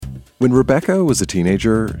When Rebecca was a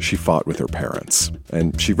teenager, she fought with her parents,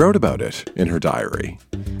 and she wrote about it in her diary.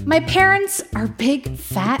 My parents are big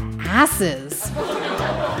fat asses.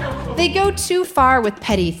 They go too far with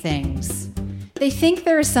petty things. They think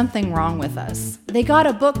there is something wrong with us. They got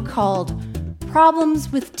a book called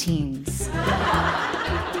Problems with Teens.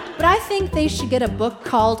 But I think they should get a book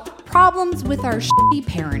called Problems with Our Shitty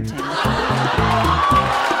Parenting.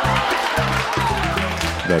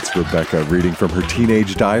 That's Rebecca reading from her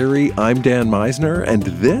teenage diary. I'm Dan Meisner, and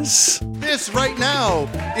this right now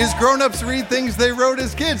is Grown Ups Read Things They Wrote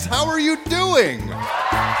as Kids. How are you doing? It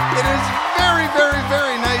is very, very,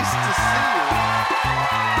 very nice to see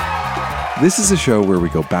you. This is a show where we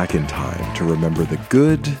go back in time to remember the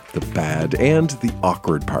good, the bad, and the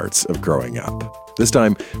awkward parts of growing up. This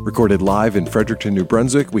time, recorded live in Fredericton, New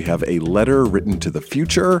Brunswick, we have a letter written to the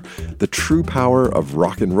future, the true power of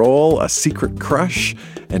rock and roll, a secret crush,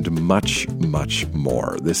 and much, much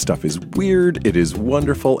more. This stuff is weird, it is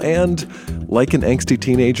wonderful, and like an angsty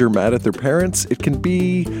teenager mad at their parents, it can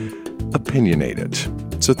be opinionated.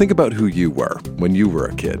 So think about who you were when you were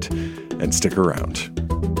a kid, and stick around.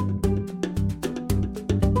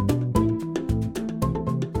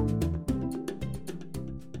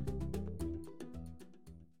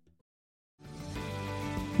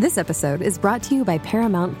 This episode is brought to you by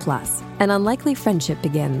Paramount Plus. An unlikely friendship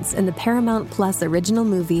begins in the Paramount Plus original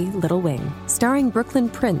movie Little Wing, starring Brooklyn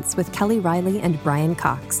Prince with Kelly Riley and Brian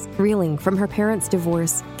Cox. Reeling from her parents'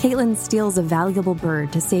 divorce, Caitlin steals a valuable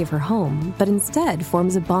bird to save her home, but instead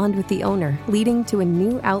forms a bond with the owner, leading to a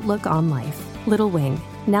new outlook on life. Little Wing,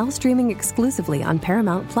 now streaming exclusively on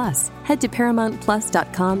Paramount Plus. Head to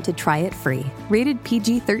ParamountPlus.com to try it free. Rated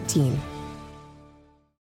PG-13.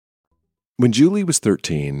 When Julie was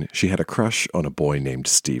 13, she had a crush on a boy named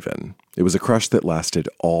Steven. It was a crush that lasted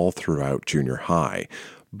all throughout junior high.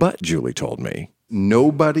 But Julie told me,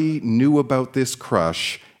 nobody knew about this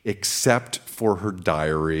crush except for her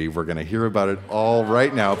diary. We're going to hear about it all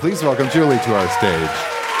right now. Please welcome Julie to our stage.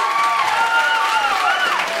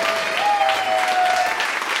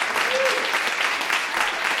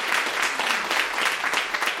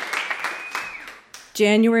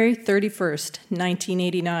 January 31st,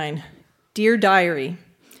 1989. Dear Diary,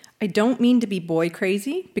 I don't mean to be boy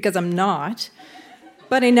crazy, because I'm not,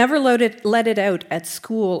 but I never let it out at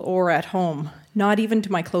school or at home, not even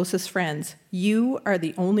to my closest friends. You are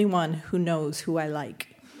the only one who knows who I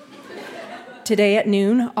like. Today at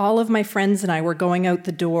noon, all of my friends and I were going out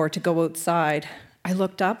the door to go outside. I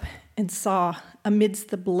looked up and saw, amidst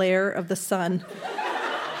the blare of the sun,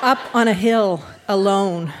 up on a hill,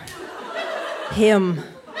 alone, him.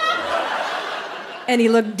 And he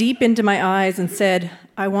looked deep into my eyes and said,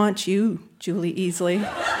 I want you, Julie Easley.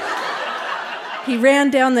 He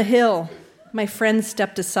ran down the hill. My friend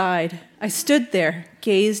stepped aside. I stood there,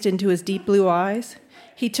 gazed into his deep blue eyes.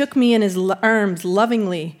 He took me in his arms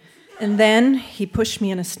lovingly, and then he pushed me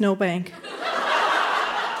in a snowbank.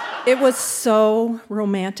 It was so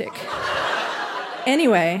romantic.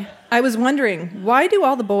 Anyway, I was wondering, why do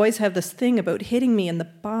all the boys have this thing about hitting me in the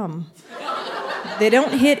bum? They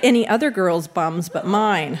don't hit any other girls' bums but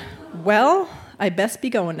mine. Well, I best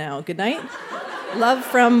be going now. Good night. Love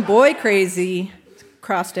from Boy Crazy,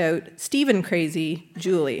 crossed out, Stephen Crazy,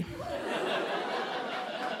 Julie.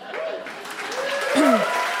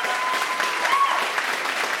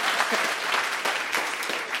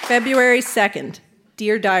 February 2nd.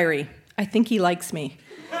 Dear Diary, I think he likes me.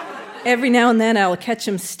 Every now and then I'll catch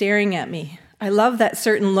him staring at me. I love that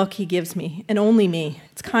certain look he gives me, and only me.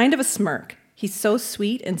 It's kind of a smirk. He's so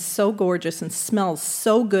sweet and so gorgeous and smells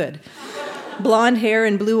so good. Blonde hair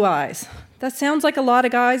and blue eyes. That sounds like a lot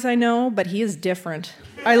of guys I know, but he is different.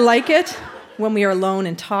 I like it when we are alone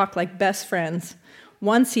and talk like best friends.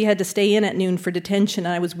 Once he had to stay in at noon for detention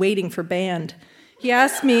and I was waiting for band. He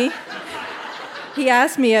asked me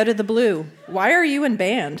out of the blue, why are you in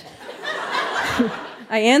band?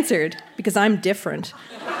 I answered, because I'm different.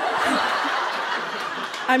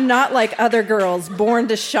 I'm not like other girls, born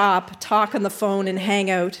to shop, talk on the phone, and hang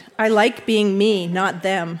out. I like being me, not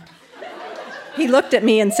them. He looked at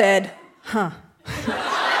me and said, huh.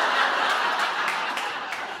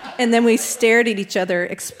 And then we stared at each other,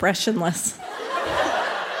 expressionless.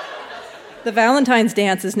 The Valentine's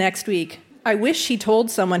dance is next week. I wish he told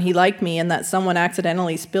someone he liked me and that someone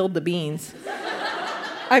accidentally spilled the beans.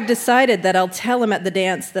 I've decided that I'll tell him at the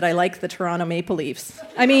dance that I like the Toronto Maple Leafs.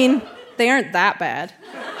 I mean, they aren't that bad.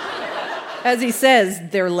 As he says,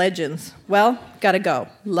 they're legends. Well, gotta go.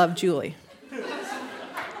 Love, Julie.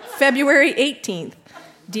 February 18th.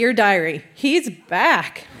 Dear Diary, he's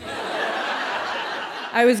back.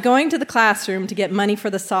 I was going to the classroom to get money for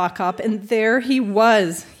the sock hop, and there he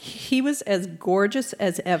was. He was as gorgeous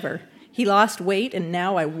as ever. He lost weight, and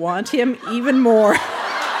now I want him even more.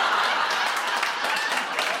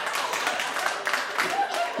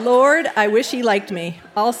 Lord, I wish he liked me.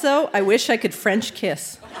 Also, I wish I could French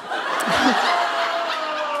kiss.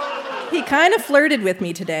 He kind of flirted with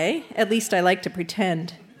me today. At least I like to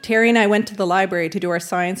pretend. Terry and I went to the library to do our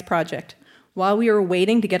science project. While we were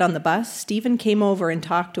waiting to get on the bus, Stephen came over and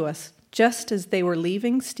talked to us. Just as they were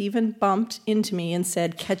leaving, Stephen bumped into me and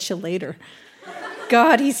said, "Catch you later."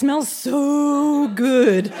 God, he smells so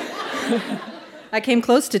good. I came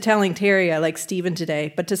close to telling Terry I like Stephen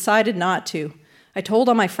today, but decided not to. I told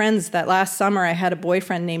all my friends that last summer I had a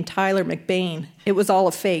boyfriend named Tyler McBain. It was all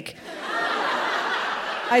a fake.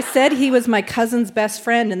 I said he was my cousin's best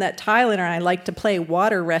friend and that Tyler and I liked to play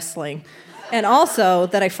water wrestling, and also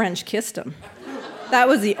that I French kissed him. That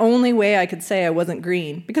was the only way I could say I wasn't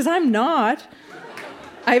green, because I'm not.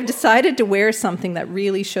 I've decided to wear something that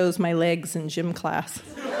really shows my legs in gym class.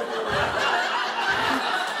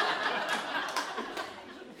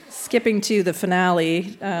 Skipping to the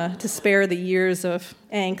finale to spare the years of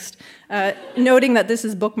angst, noting that this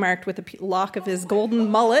is bookmarked with a lock of his golden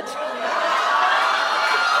mullet.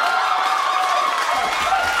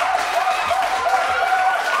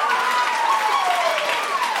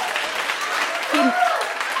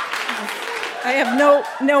 I have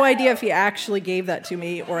no idea if he actually gave that to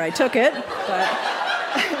me or I took it, but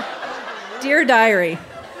Dear Diary,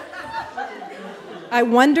 I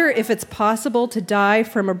wonder if it's possible to die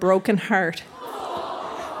from a broken heart.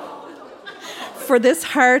 For this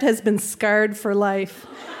heart has been scarred for life.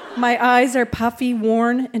 My eyes are puffy,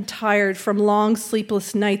 worn, and tired from long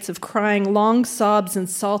sleepless nights of crying long sobs and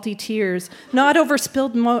salty tears, not over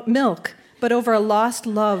spilled milk, but over a lost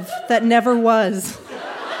love that never was.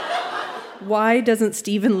 Why doesn't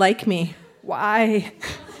Stephen like me? Why?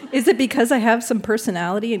 Is it because I have some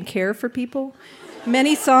personality and care for people?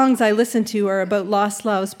 Many songs I listen to are about lost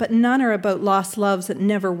loves, but none are about lost loves that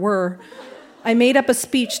never were. I made up a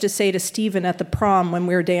speech to say to Stephen at the prom when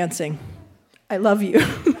we were dancing. I love you.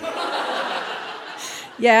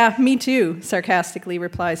 Yeah, me too, sarcastically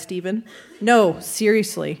replies Stephen. No,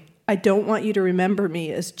 seriously. I don't want you to remember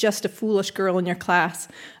me as just a foolish girl in your class.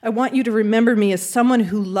 I want you to remember me as someone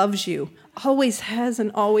who loves you, always has and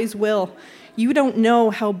always will. You don't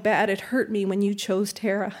know how bad it hurt me when you chose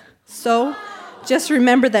Tara. So, just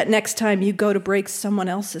remember that next time you go to break someone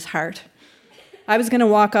else's heart. I was going to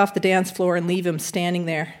walk off the dance floor and leave him standing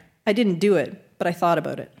there. I didn't do it, but I thought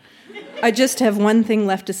about it. I just have one thing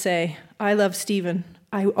left to say. I love Stephen.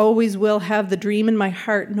 I always will have the dream in my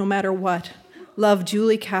heart no matter what. Love,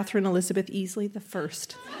 Julie Catherine Elizabeth Easley the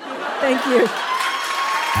First. Thank you.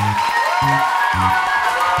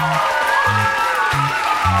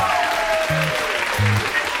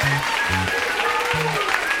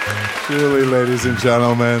 Julie, ladies and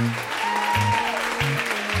gentlemen.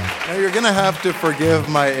 Now you're going to have to forgive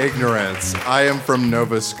my ignorance. I am from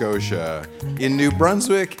Nova Scotia. In New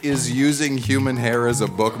Brunswick, is using human hair as a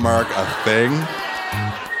bookmark a thing?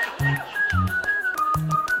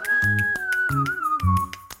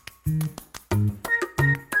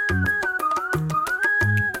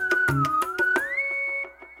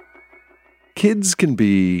 Kids can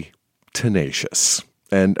be tenacious.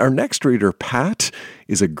 And our next reader, Pat,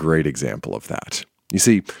 is a great example of that. You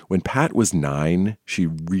see, when Pat was 9, she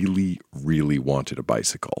really, really wanted a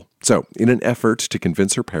bicycle. So, in an effort to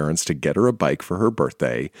convince her parents to get her a bike for her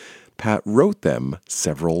birthday, Pat wrote them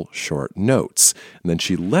several short notes. And then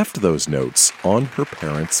she left those notes on her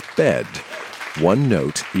parents' bed. One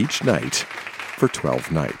note each night for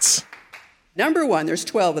 12 nights. Number 1, there's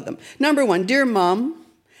 12 of them. Number 1, Dear Mom,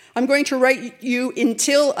 I'm going to write you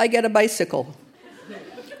until I get a bicycle.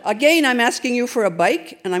 Again, I'm asking you for a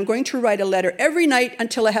bike, and I'm going to write a letter every night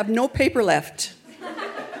until I have no paper left.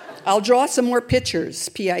 I'll draw some more pictures,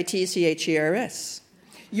 Pitchers.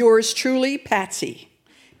 Yours truly, Patsy.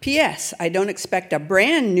 P.S. I don't expect a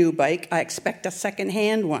brand new bike, I expect a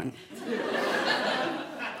second-hand one.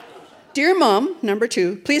 Dear Mom, number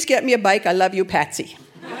 2, please get me a bike, I love you, Patsy.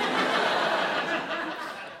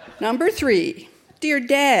 Number 3, Dear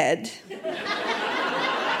Dad,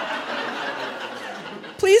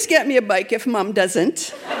 please get me a bike if Mom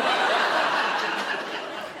doesn't.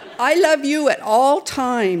 I love you at all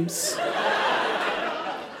times.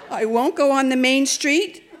 I won't go on the main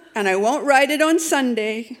street, and I won't ride it on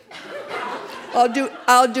Sunday.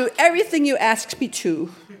 I'll do everything you ask me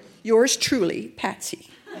to. Yours truly, Patsy.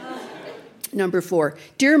 Number 4,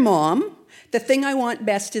 Dear Mom, the thing I want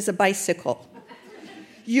best is a bicycle.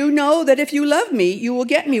 You know that if you love me, you will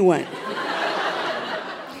get me one.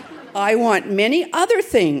 I want many other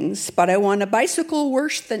things, but I want a bicycle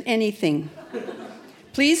worse than anything.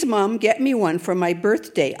 Please, Mom, get me one for my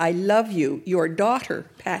birthday. I love you. Your daughter,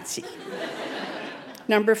 Patsy.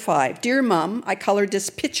 Number 5, Dear Mom, I colored this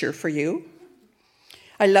picture for you.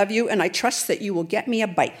 I love you, and I trust that you will get me a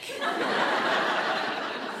bike.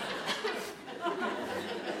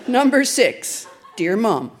 Number 6, Dear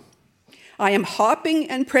Mom, I am hopping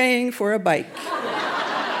and praying for a bike.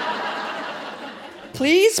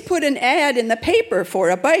 Please put an ad in the paper for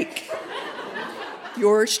a bike.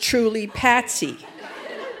 Yours truly, Patsy.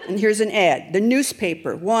 And here's an ad. The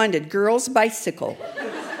newspaper wanted girls' bicycle.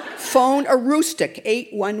 Phone Aroostook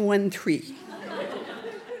 8113.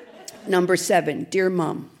 Number 7, Dear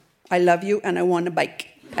Mom, I love you and I want a bike.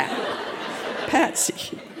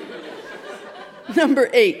 Patsy. Number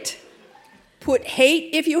 8, put hate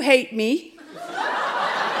if you hate me.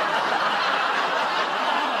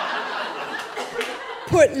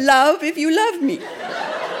 Put love if you love me.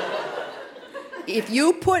 If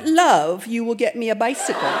you put love, you will get me a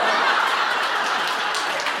bicycle.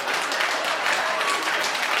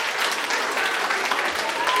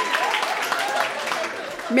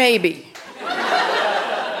 Maybe.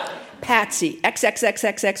 Patsy,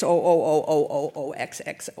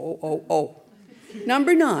 XXXXXOOOOOXXOOO.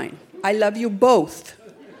 Number 9, I love you both.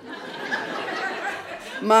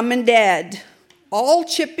 Mom and Dad, all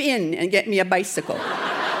chip in and get me a bicycle.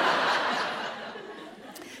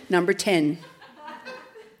 Number 10,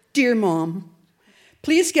 Dear Mom,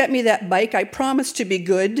 please get me that bike. I promise to be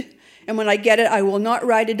good, and when I get it, I will not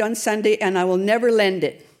ride it on Sunday, and I will never lend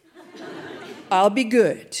it. I'll be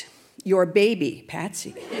good. Your baby,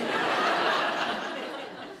 Patsy.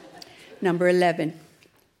 Number 11,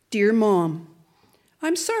 Dear Mom,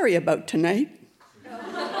 I'm sorry about tonight.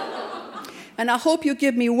 And I hope you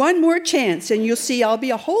give me one more chance and you'll see I'll be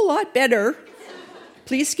a whole lot better.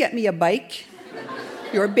 Please get me a bike.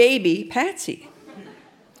 Your baby, Patsy.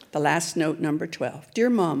 The last note, number 12. Dear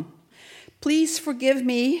Mom, please forgive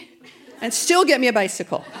me and still get me a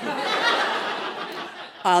bicycle.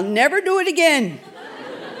 I'll never do it again.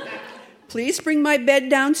 Please bring my bed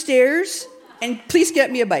downstairs and please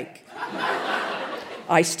get me a bike.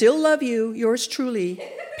 I still love you. Yours truly,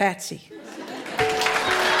 Patsy.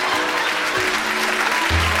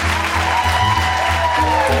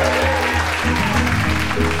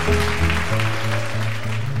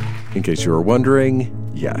 In case you were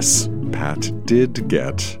wondering, yes, Pat did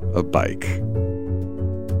get a bike.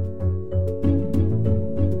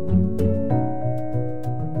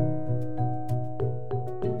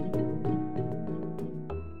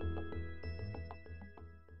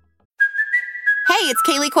 Hey, it's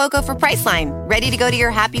Kaylee Cuoco for Priceline. Ready to go to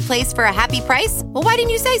your happy place for a happy price? Well, why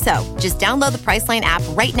didn't you say so? Just download the Priceline app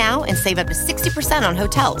right now and save up to 60% on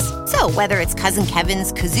hotels. So whether it's Cousin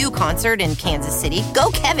Kevin's Kazoo Concert in Kansas City,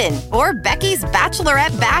 go Kevin, or Becky's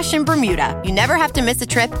Bachelorette Bash in Bermuda, you never have to miss a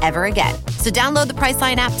trip ever again. So download the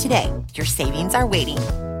Priceline app today. Your savings are waiting.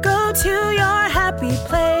 Go to your happy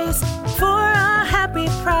place for a happy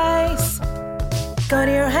price. Go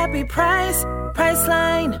to your happy price,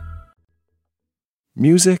 Priceline.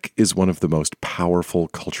 Music is one of the most powerful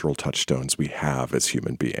cultural touchstones we have as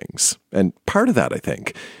human beings. And part of that, I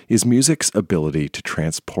think, is music's ability to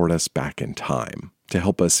transport us back in time, to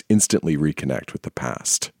help us instantly reconnect with the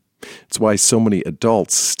past. It's why so many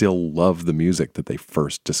adults still love the music that they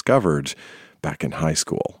first discovered back in high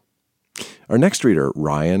school. Our next reader,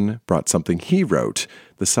 Ryan, brought something he wrote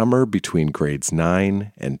the summer between grades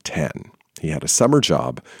 9 and 10. He had a summer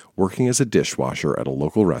job working as a dishwasher at a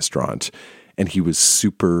local restaurant, and he was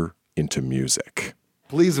super into music.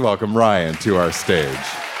 Please welcome Ryan to our stage.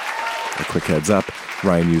 A quick heads up,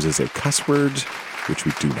 Ryan uses a cuss word, which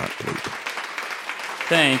we do not bleep.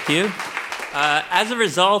 Thank you. As a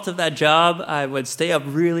result of that job, I would stay up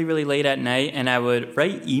really, really late at night, and I would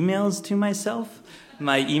write emails to myself.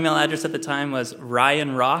 My email address at the time was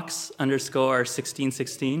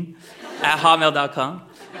ryanrocks_1616 @hotmail.com.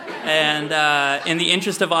 And in the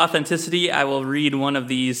interest of authenticity, I will read one of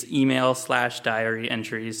these email/diary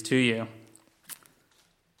entries to you.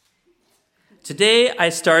 Today, I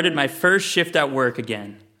started my first shift at work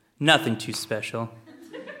again. Nothing too special.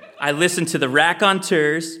 I listened to the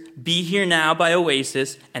Raconteurs, Be Here Now by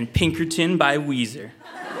Oasis, and Pinkerton by Weezer.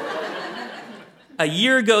 A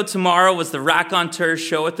year ago tomorrow was the Raconteurs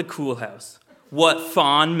show at the Cool House. What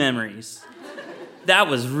fond memories. That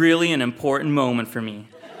was really an important moment for me.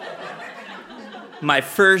 My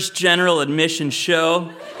first general admission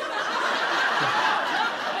show.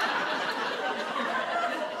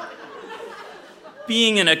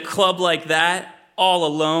 Being in a club like that, all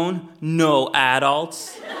alone, no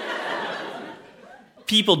adults.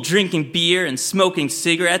 People drinking beer and smoking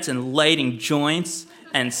cigarettes and lighting joints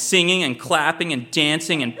and singing and clapping and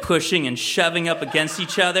dancing and pushing and shoving up against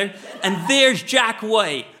each other. And there's Jack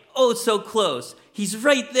White. Oh, so close. He's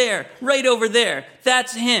right there, right over there.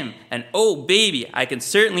 That's him. And oh, baby, I can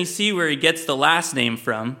certainly see where he gets the last name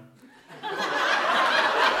from.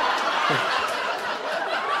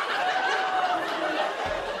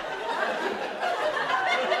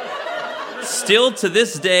 Still to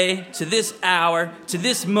this day, to this hour, to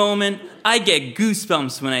this moment, I get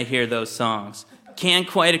goosebumps when I hear those songs. Can't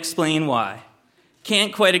quite explain why.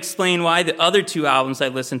 Can't quite explain why the other two albums I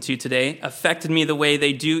listened to today affected me the way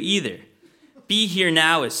they do either. Be Here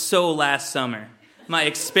Now is so last summer. My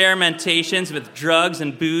experimentations with drugs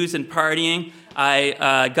and booze and partying,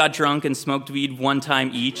 I got drunk and smoked weed one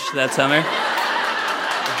time each that summer.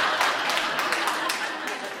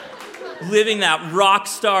 Living that rock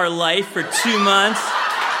star life for 2 months.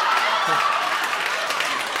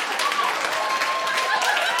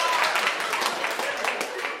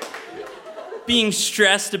 Being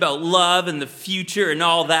stressed about love and the future and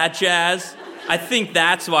all that jazz. I think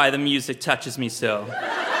that's why the music touches me so.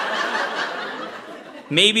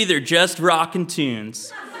 Maybe they're just rockin'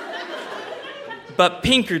 tunes. But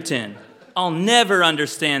Pinkerton, I'll never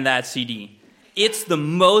understand that CD. It's the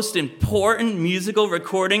most important musical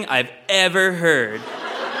recording I've ever heard.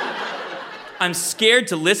 I'm scared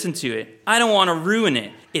to listen to it. I don't want to ruin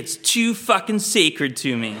it. It's too fucking sacred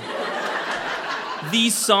to me.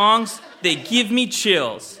 These songs, they give me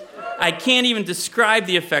chills. I can't even describe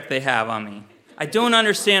the effect they have on me. I don't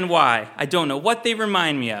understand why. I don't know what they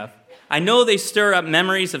remind me of. I know they stir up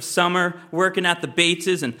memories of summer, working at the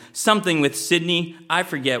Bateses, and something with Sydney, I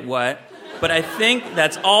forget what. But I think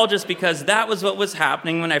that's all just because that was what was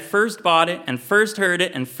happening when I first bought it and first heard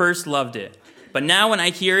it and first loved it. But now when I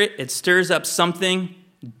hear it, it stirs up something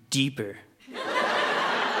deeper.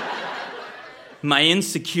 My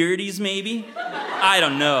insecurities, maybe? I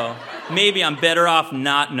don't know. Maybe I'm better off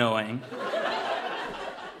not knowing.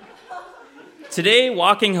 Today,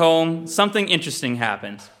 walking home, something interesting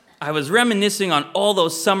happened. I was reminiscing on all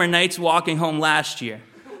those summer nights walking home last year.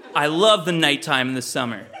 I love the nighttime in the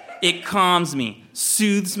summer. It calms me,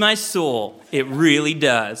 soothes my soul. It really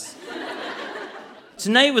does.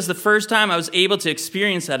 Tonight was the first time I was able to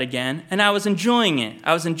experience that again, and I was enjoying it.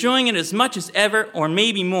 I was enjoying it as much as ever, or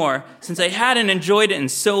maybe more, since I hadn't enjoyed it in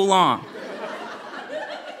so long.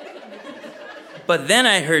 But then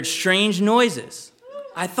I heard strange noises.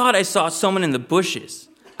 I thought I saw someone in the bushes.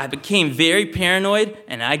 I became very paranoid,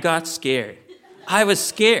 and I got scared. I was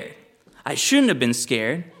scared. I shouldn't have been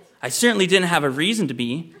scared. I certainly didn't have a reason to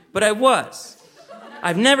be. But I was.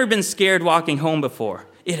 I've never been scared walking home before.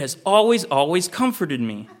 It has always comforted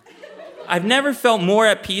me. I've never felt more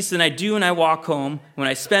at peace than I do when I walk home, when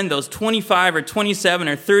I spend those 25 or 27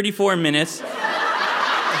 or 34 minutes,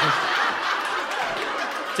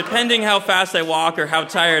 depending how fast I walk or how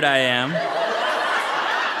tired I am.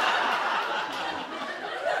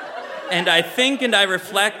 And I think and I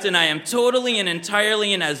reflect and I am totally and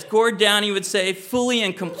entirely and, as Gord Downie would say, fully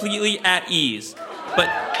and completely at ease. But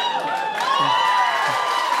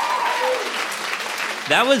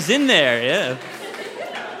that was in there, yeah.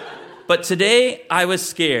 But today, I was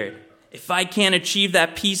scared. If I can't achieve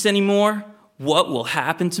that peace anymore, what will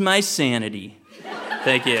happen to my sanity?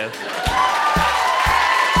 Thank you.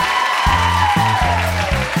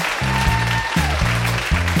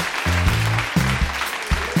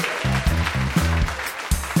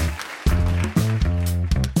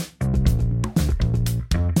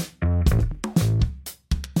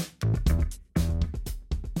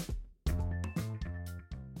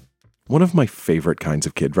 One of my favorite kinds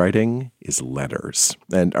of kid writing is letters.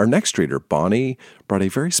 And our next reader, Bonnie, brought a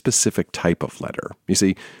very specific type of letter. You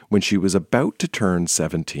see, when she was about to turn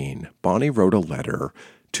 17, Bonnie wrote a letter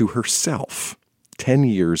to herself 10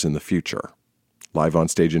 years in the future. Live on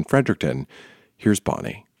stage in Fredericton, here's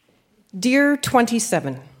Bonnie. Dear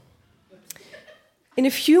 27, in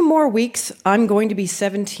a few more weeks, I'm going to be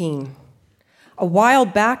 17. A while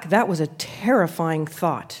back, that was a terrifying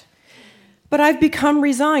thought. But I've become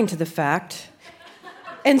resigned to the fact,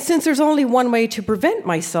 and since there's only one way to prevent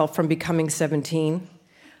myself from becoming 17,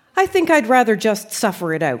 I think I'd rather just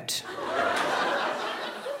suffer it out.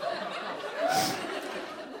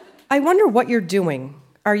 I wonder what you're doing.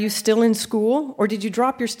 Are you still in school, or did you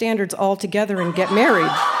drop your standards altogether and get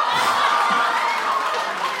married?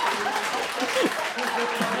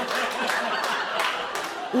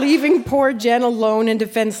 Leaving poor Jen alone and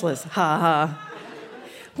defenseless, ha ha.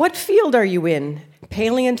 What field are you in?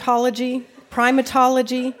 Paleontology?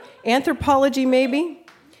 Primatology? Anthropology, maybe?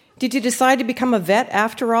 Did you decide to become a vet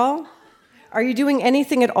after all? Are you doing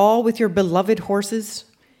anything at all with your beloved horses?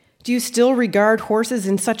 Do you still regard horses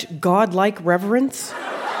in such godlike reverence?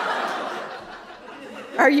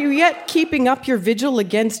 Are you yet keeping up your vigil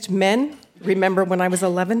against men? Remember when I was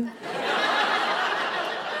 11?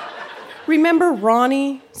 Remember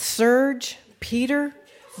Ronnie, Serge, Peter,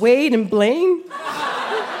 Wade, and Blaine?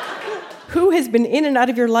 Who has been in and out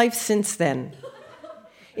of your life since then?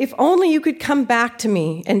 If only you could come back to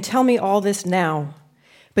me and tell me all this now.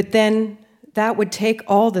 But then that would take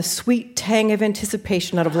all the sweet tang of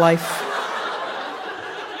anticipation out of life.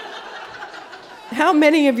 How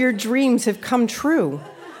many of your dreams have come true?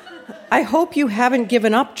 I hope you haven't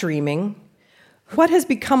given up dreaming. What has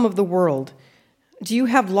become of the world? Do you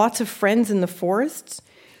have lots of friends in the forests?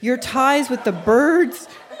 Your ties with the birds,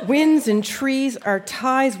 winds, and trees are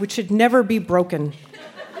ties which should never be broken.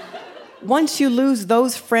 Once you lose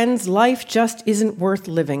those friends, life just isn't worth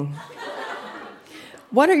living.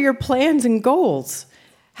 What are your plans and goals?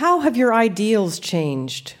 How have your ideals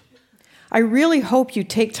changed? I really hope you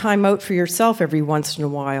take time out for yourself every once in a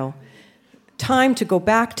while. Time to go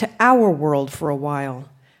back to our world for a while.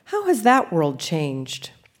 How has that world changed?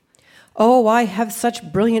 Oh, I have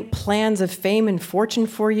such brilliant plans of fame and fortune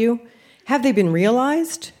for you. Have they been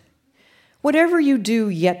realized? Whatever you do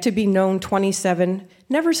yet to be known 27,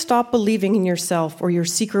 never stop believing in yourself or your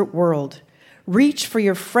secret world. Reach for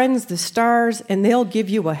your friends, the stars, and they'll give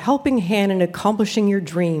you a helping hand in accomplishing your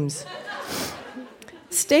dreams.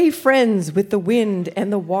 Stay friends with the wind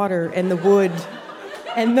and the water and the wood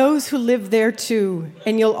and those who live there too,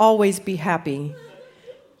 and you'll always be happy.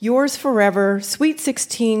 Yours forever, Sweet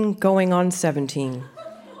 16 going on 17.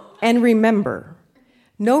 And remember,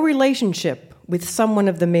 no relationship with someone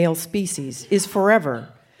of the male species is forever,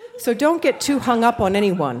 so don't get too hung up on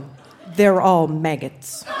anyone. They're all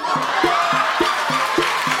maggots.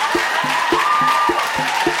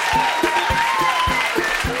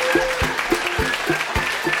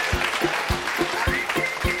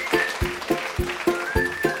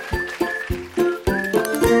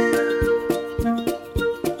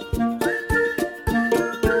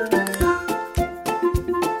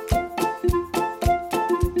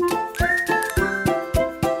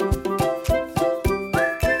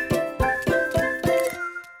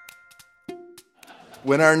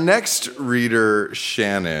 When our next reader,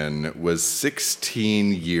 Shannon, was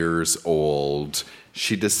 16 years old,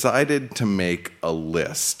 she decided to make a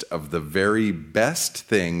list of the very best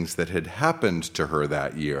things that had happened to her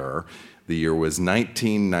that year. The year was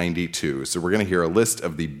 1992. So we're going to hear a list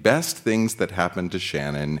of the best things that happened to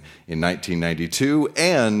Shannon in 1992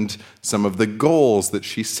 and some of the goals that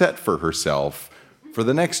she set for herself for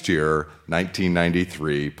the next year,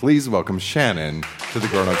 1993. Please welcome Shannon to the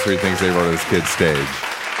Grown Up 3 Things They Wrote as Kids stage.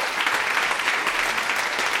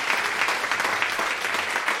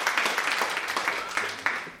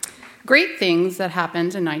 Great things that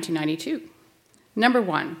happened in 1992. Number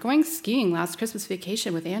 1, going skiing last Christmas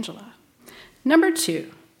vacation with Angela. Number 2,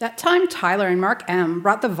 that time Tyler and Mark M.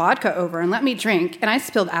 brought the vodka over and let me drink, and I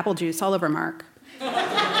spilled apple juice all over Mark.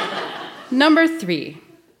 Number 3,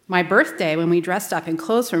 my birthday when we dressed up in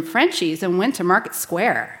clothes from Frenchie's and went to Market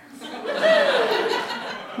Square.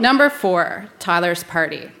 Number 4, Tyler's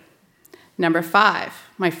party. Number 5,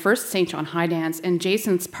 my first St. John High dance and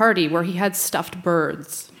Jason's party where he had stuffed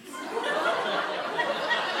birds.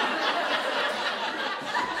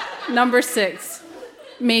 Number 6,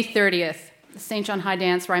 May 30th, the St. John High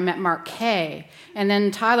dance where I met Mark K. And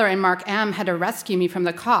then Tyler and Mark M. had to rescue me from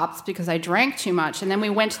the cops because I drank too much. And then we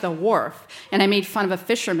went to the wharf, and I made fun of a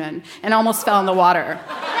fisherman and almost fell in the water.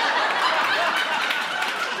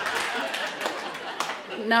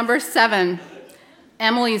 Number 7,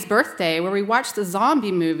 Emily's birthday, where we watched the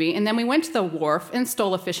zombie movie, and then we went to the wharf and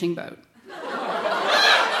stole a fishing boat.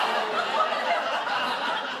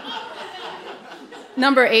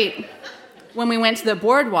 Number 8, when we went to the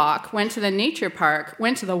boardwalk, went to the nature park,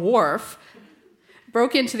 went to the wharf,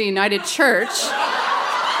 broke into the United Church,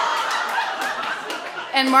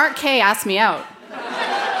 and Mark K. asked me out.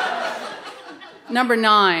 Number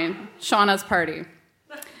 9, Shauna's party.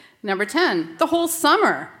 Number 10, the whole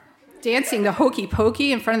summer, dancing the hokey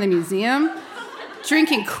pokey in front of the museum,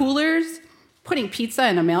 drinking coolers, putting pizza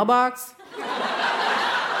in a mailbox,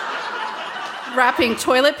 wrapping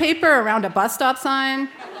toilet paper around a bus stop sign,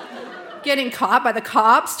 getting caught by the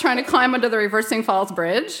cops trying to climb under the Reversing Falls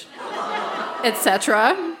Bridge,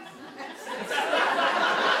 etc.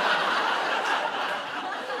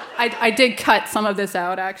 I did cut some of this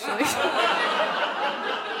out, actually.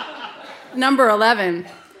 Number 11,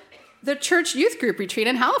 the church youth group retreat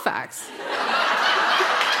in Halifax.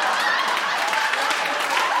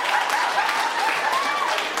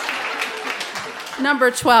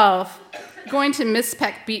 Number 12, going to Miss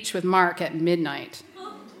Peck Beach with Mark at midnight.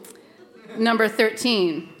 Number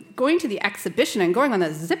 13, going to the exhibition and going on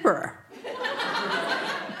the zipper.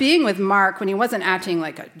 Being with Mark when he wasn't acting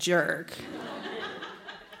like a jerk.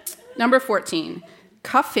 Number 14,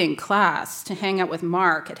 cuffing class to hang out with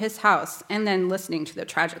Mark at his house and then listening to the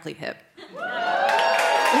Tragically Hip.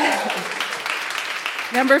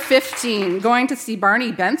 Number 15, going to see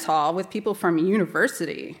Barney Bentall with people from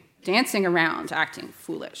university, dancing around, acting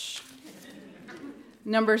foolish.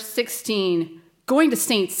 Number 16, going to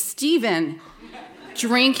St. Stephen,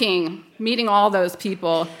 drinking, meeting all those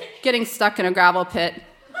people, getting stuck in a gravel pit,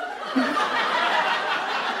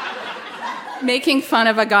 making fun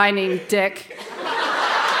of a guy named Dick,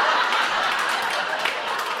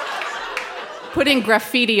 putting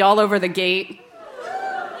graffiti all over the gate.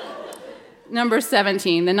 Number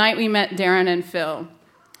 17, the night we met Darren and Phil.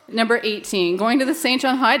 Number 18, going to the St.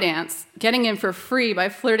 John High dance, getting in for free by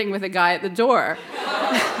flirting with a guy at the door.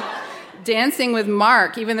 Dancing with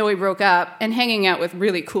Mark, even though we broke up, and hanging out with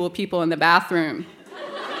really cool people in the bathroom.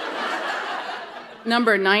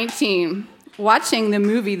 Number 19, watching the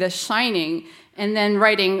movie The Shining, and then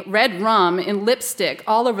writing red rum in lipstick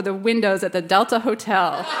all over the windows at the Delta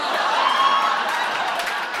Hotel.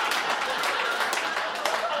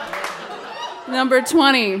 Number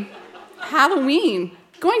 20, Halloween,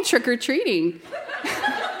 going trick-or-treating.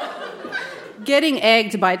 Getting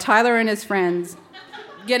egged by Tyler and his friends.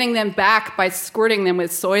 Getting them back by squirting them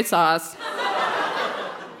with soy sauce.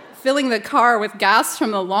 Filling the car with gas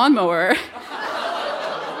from the lawnmower.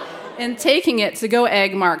 And taking it to go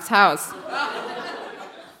egg Mark's house.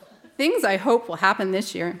 Things I hope will happen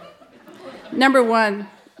this year. Number 1,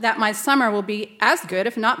 that my summer will be as good,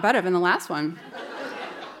 if not better, than the last one.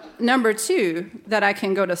 Number 2, that I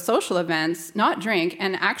can go to social events, not drink,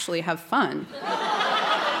 and actually have fun.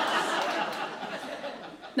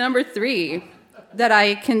 Number 3, that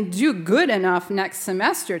I can do good enough next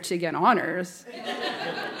semester to get honors.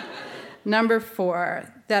 Number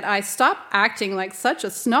 4, that I stop acting like such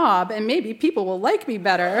a snob and maybe people will like me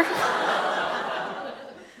better.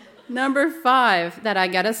 Number 5, that I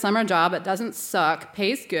get a summer job that doesn't suck,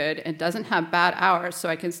 pays good, and doesn't have bad hours so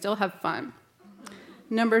I can still have fun.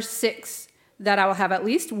 Number 6, that I will have at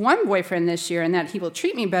least one boyfriend this year and that he will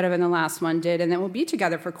treat me better than the last one did and that we'll be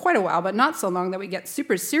together for quite a while, but not so long that we get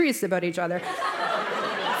super serious about each other.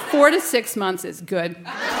 4 to 6 months is good.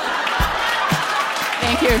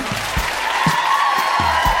 Thank you.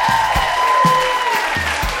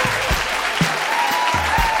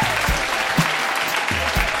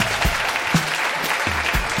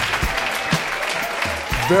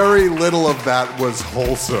 Very little of that was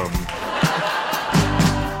wholesome.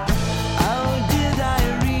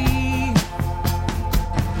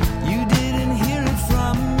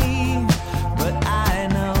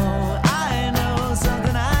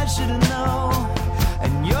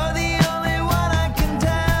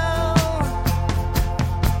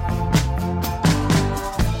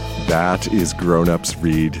 That is Grown Ups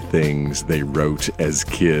Read Things They Wrote as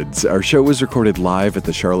Kids. Our show was recorded live at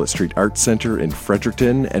the Charlotte Street Arts Center in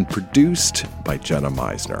Fredericton and produced by Jenna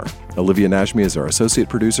Meisner. Olivia Nashmi is our associate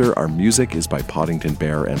producer. Our music is by Poddington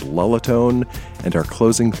Bear and Lullatone. And our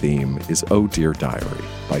closing theme is Oh Dear Diary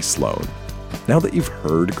by Sloan. Now that you've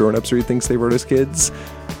heard Grown Ups Read Things They Wrote as Kids,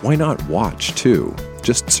 why not watch too?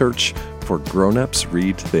 Just search for Grown Ups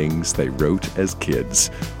Read Things They Wrote as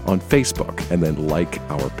Kids on Facebook and then like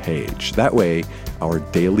our page. That way, our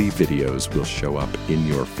daily videos will show up in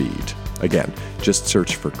your feed. Again, just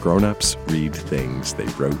search for Grown Ups Read Things They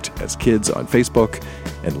Wrote as Kids on Facebook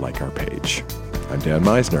and like our page. I'm Dan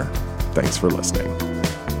Meisner. Thanks for listening.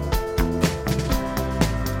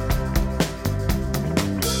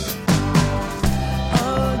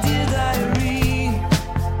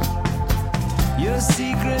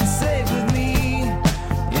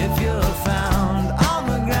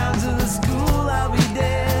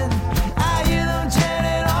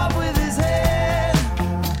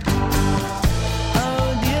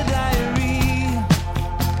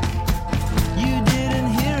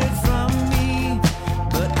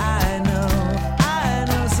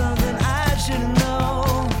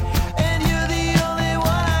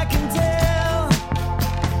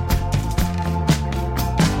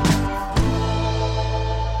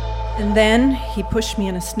 And then he pushed me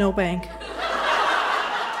in a snowbank.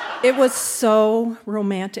 It was so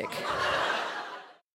romantic.